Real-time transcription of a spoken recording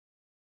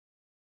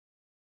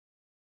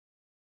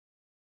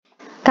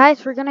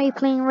Guys, we're gonna be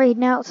playing right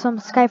now some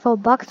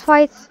Skyfall box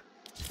fights.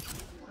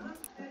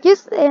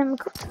 Just go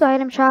to the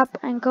item shop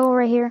and go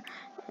right here.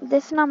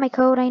 This is not my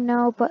code, I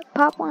know, but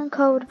pop one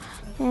code.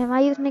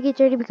 I use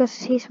Nicky30 because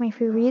he's my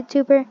favorite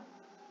YouTuber.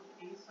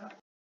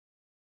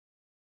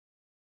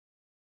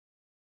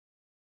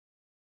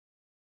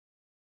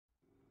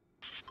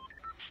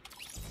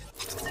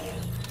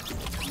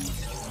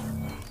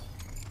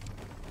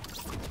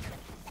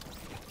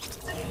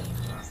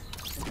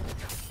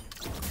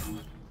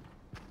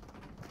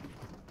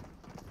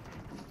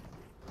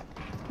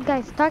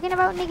 Guys, talking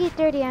about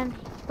Nicky30, and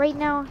right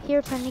now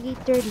here's a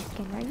Nicky30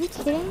 skin. Are you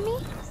kidding me?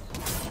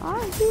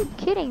 Are you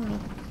kidding me?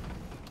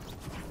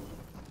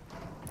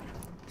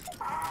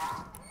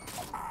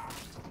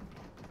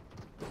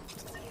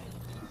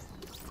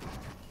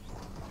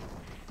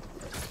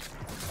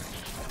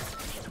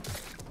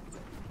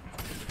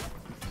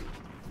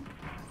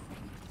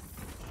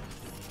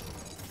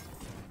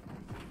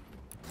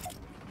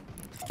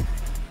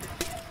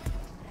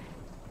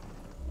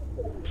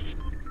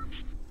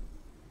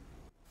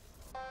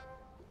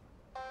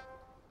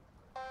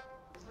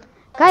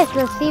 Guys,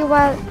 let's see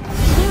what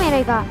teammate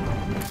I got.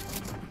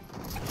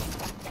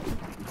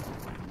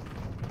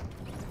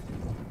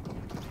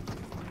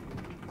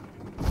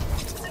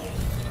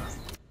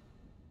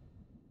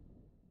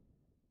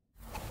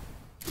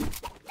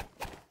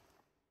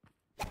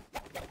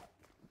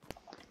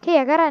 Okay,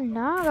 I got a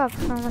knock up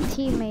from a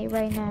teammate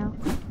right now.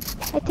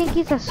 I think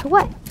he's a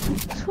sweat.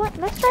 Sweat,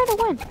 let's try to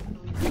win.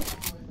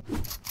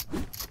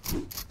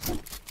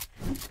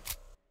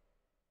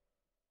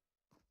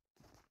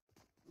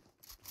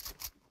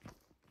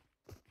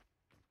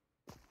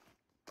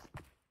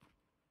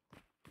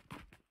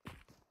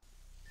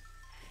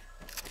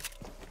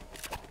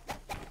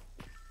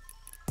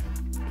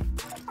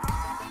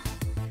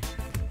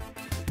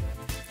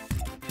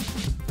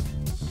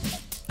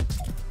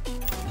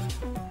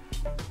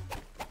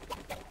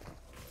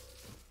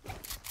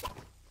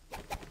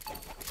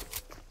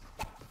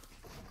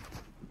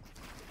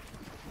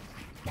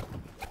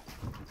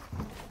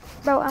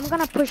 Bro, I'm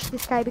gonna push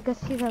this guy because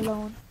he's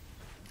alone.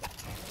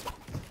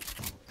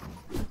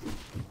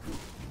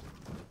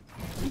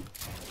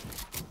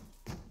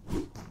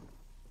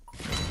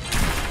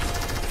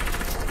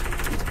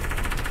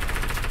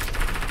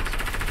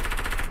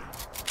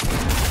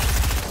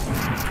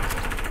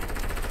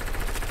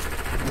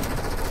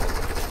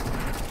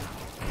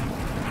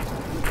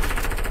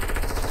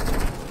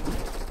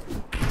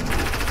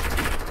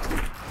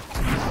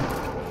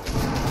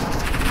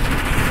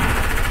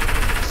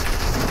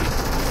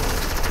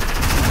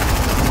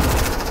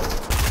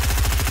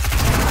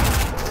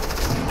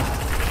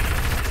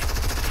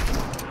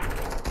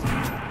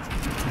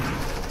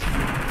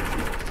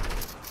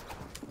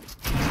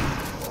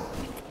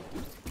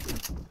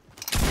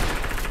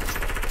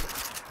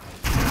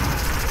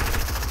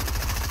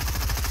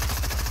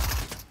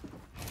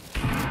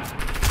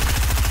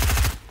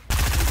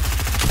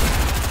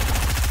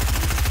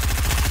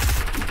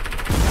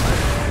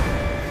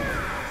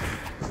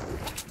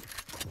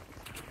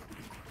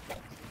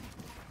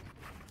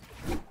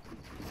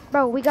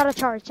 Bro, we got a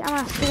charge. I'm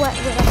gonna sweat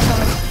with that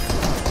charge.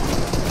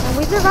 And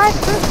we survived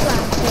first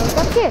round, so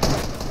that's good.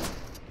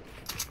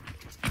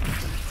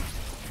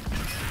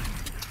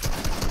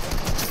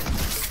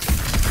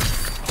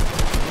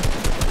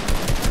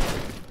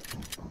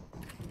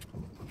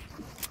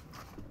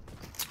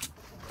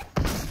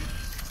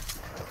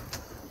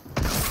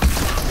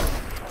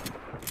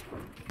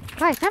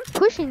 Guys, I'm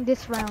pushing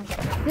this round.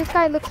 This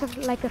guy looks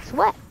like a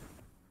sweat.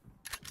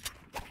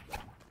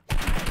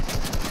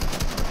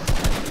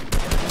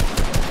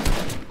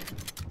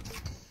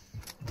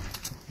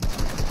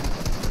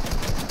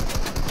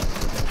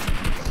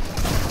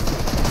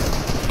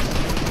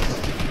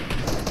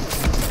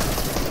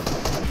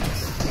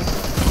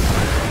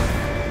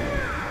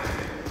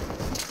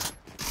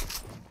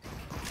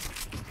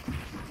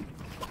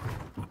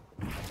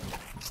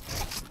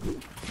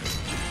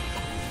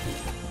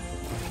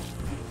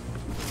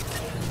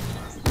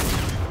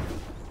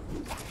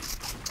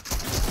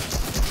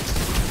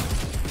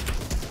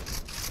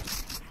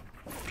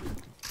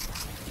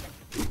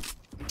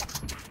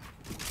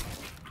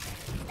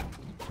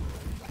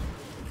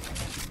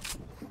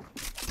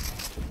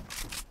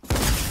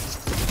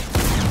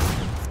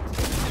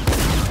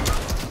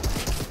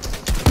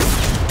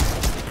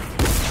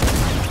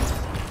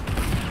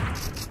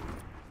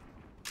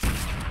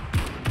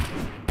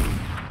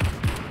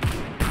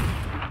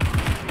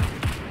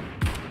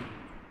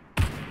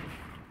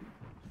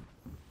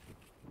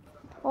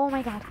 Oh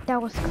my god,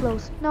 that was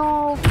close.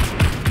 No,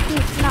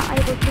 he's not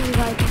able to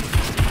revive me.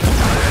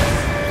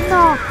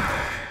 No,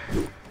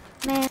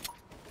 man.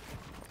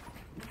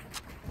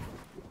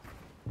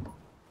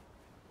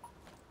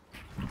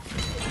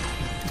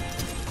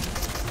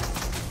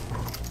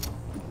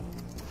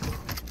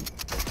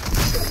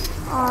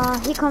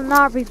 He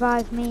cannot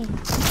revive me.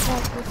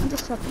 That was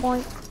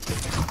disappoint.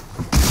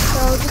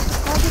 So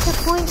that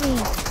disappoint me.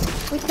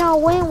 We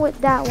can't win with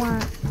that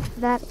one,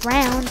 that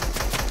round.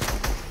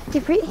 He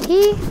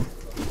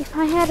If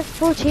I had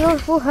full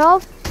shield, full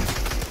health,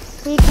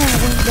 we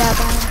can win that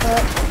one,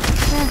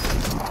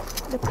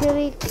 but the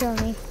purely kill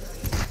me.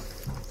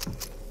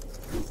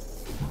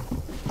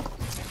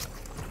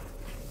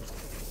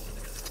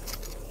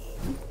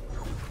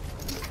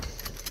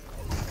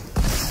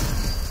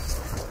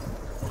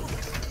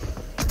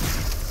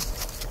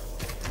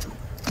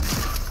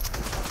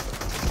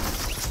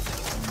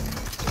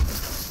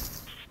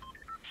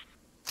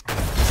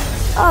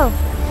 Oh,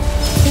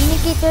 can you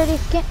get 30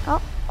 skin?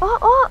 Oh,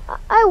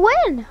 I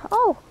win!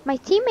 Oh, my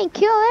teammate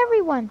killed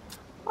everyone.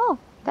 Oh,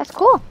 that's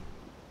cool.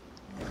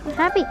 I'm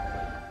happy.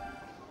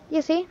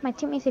 You see, my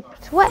teammates a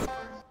sweat.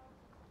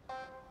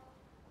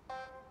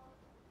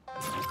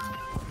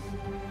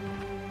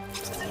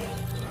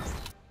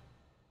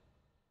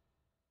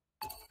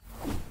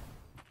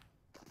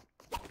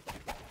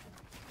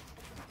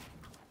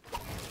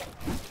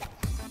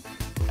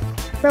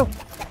 Bro,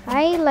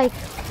 I'm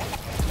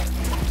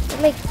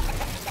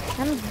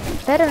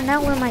better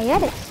now with my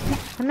edits.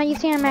 I'm not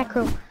using a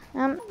macro.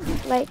 I'm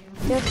like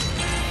just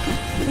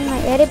doing my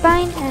edit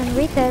bind and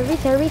reset.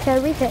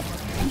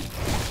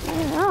 I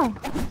don't know.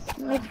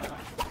 I'm like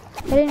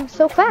editing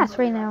so fast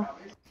right now.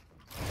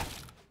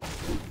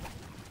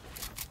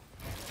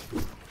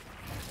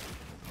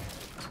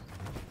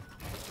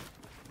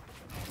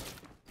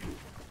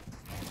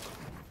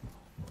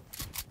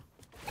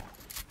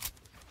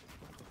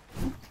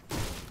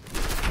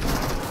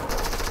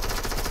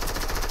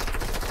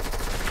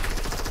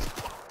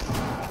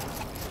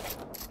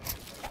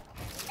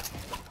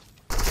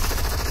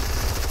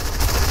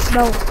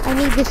 Bro, I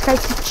need this guy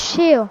to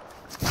chill.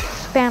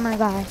 Spammer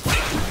guy.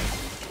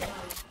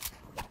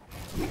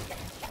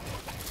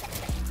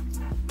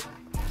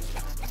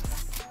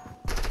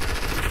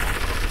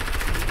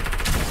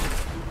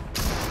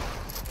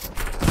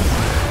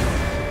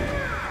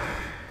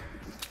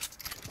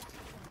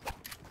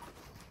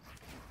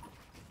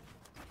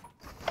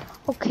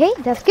 Okay,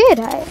 that's good.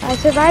 I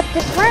survived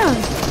this round.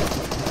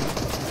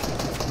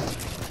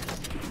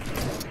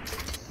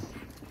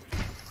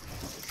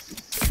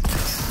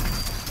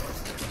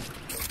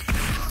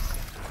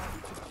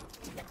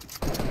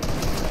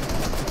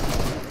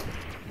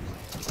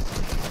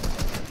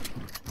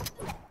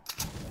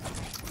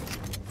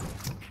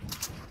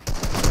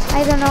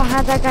 I don't know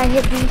how that guy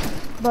hit me,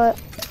 but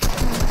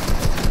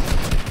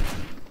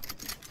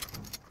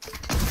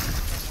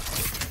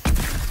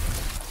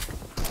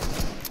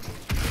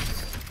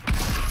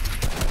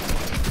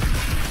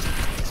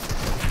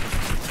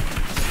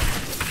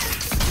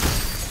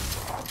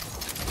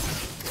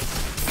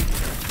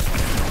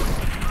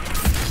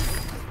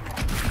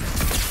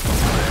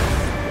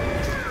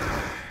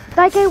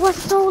that guy was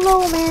so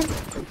low, man.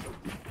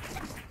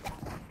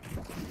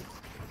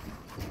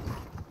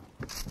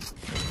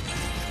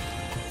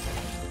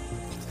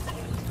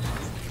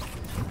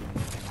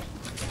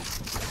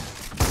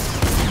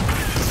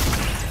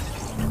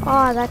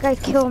 Oh, that guy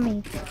killed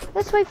me.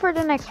 Let's wait for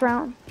the next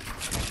round.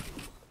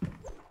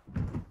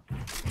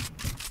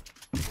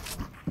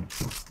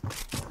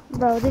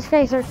 Bro, these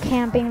guys are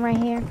camping right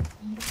here.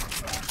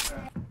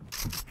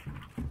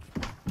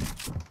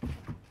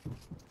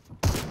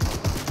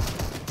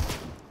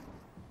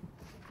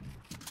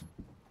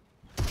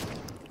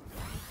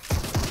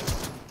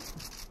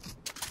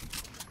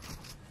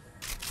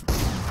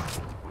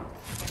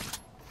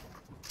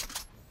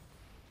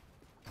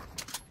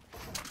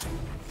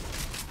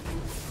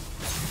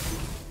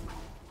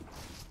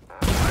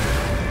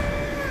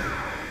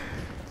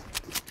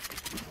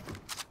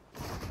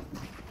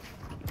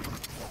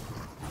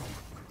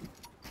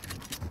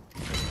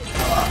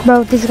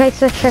 Bro, this guy's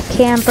such a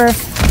camper.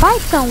 Fight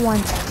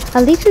someone.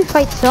 At least we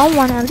fight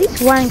someone. At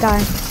least one guy.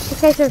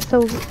 These guys are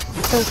so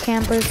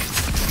campers.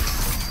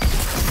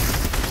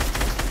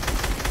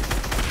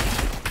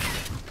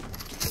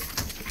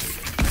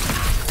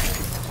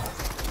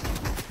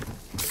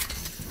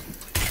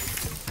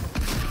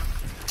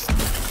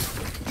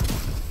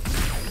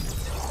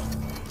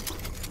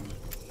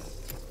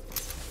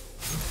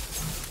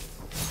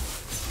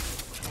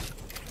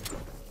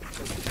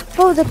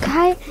 Oh, the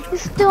guy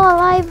is still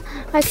alive.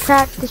 I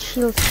cracked the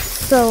shield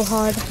so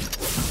hard.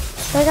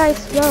 That guy's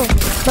slow,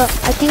 but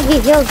I think he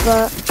heals,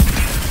 but...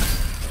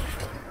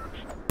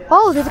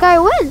 Oh, this guy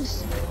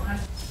wins!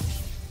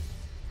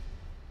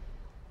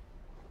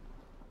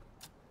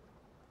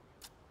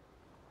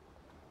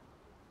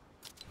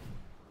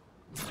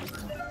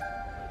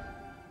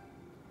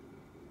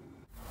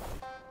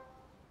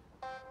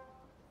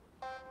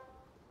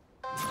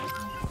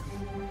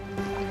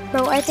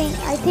 Bro, I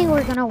think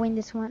we're gonna win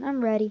this one. I'm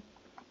ready.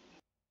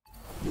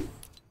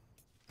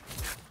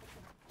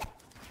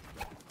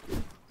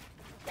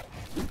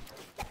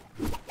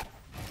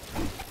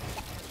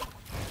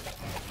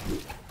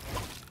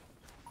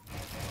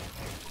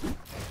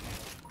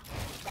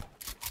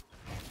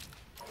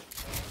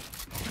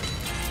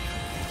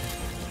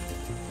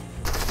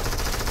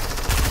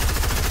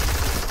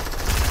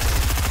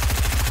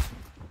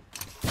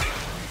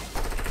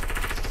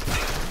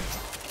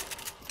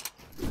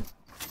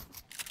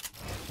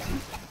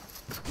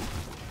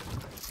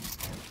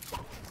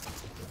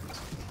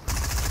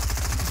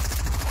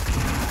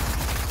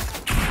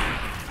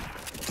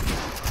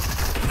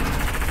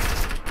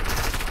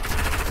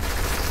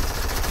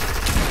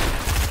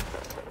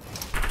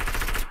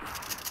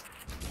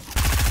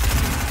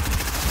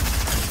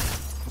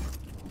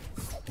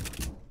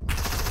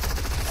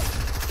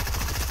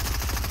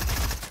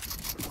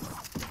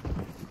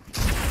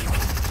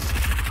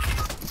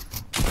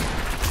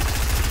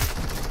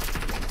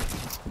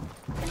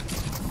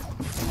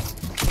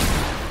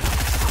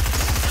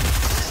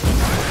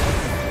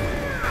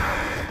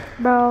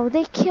 Bro,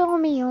 they kill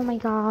me. Oh my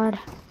god.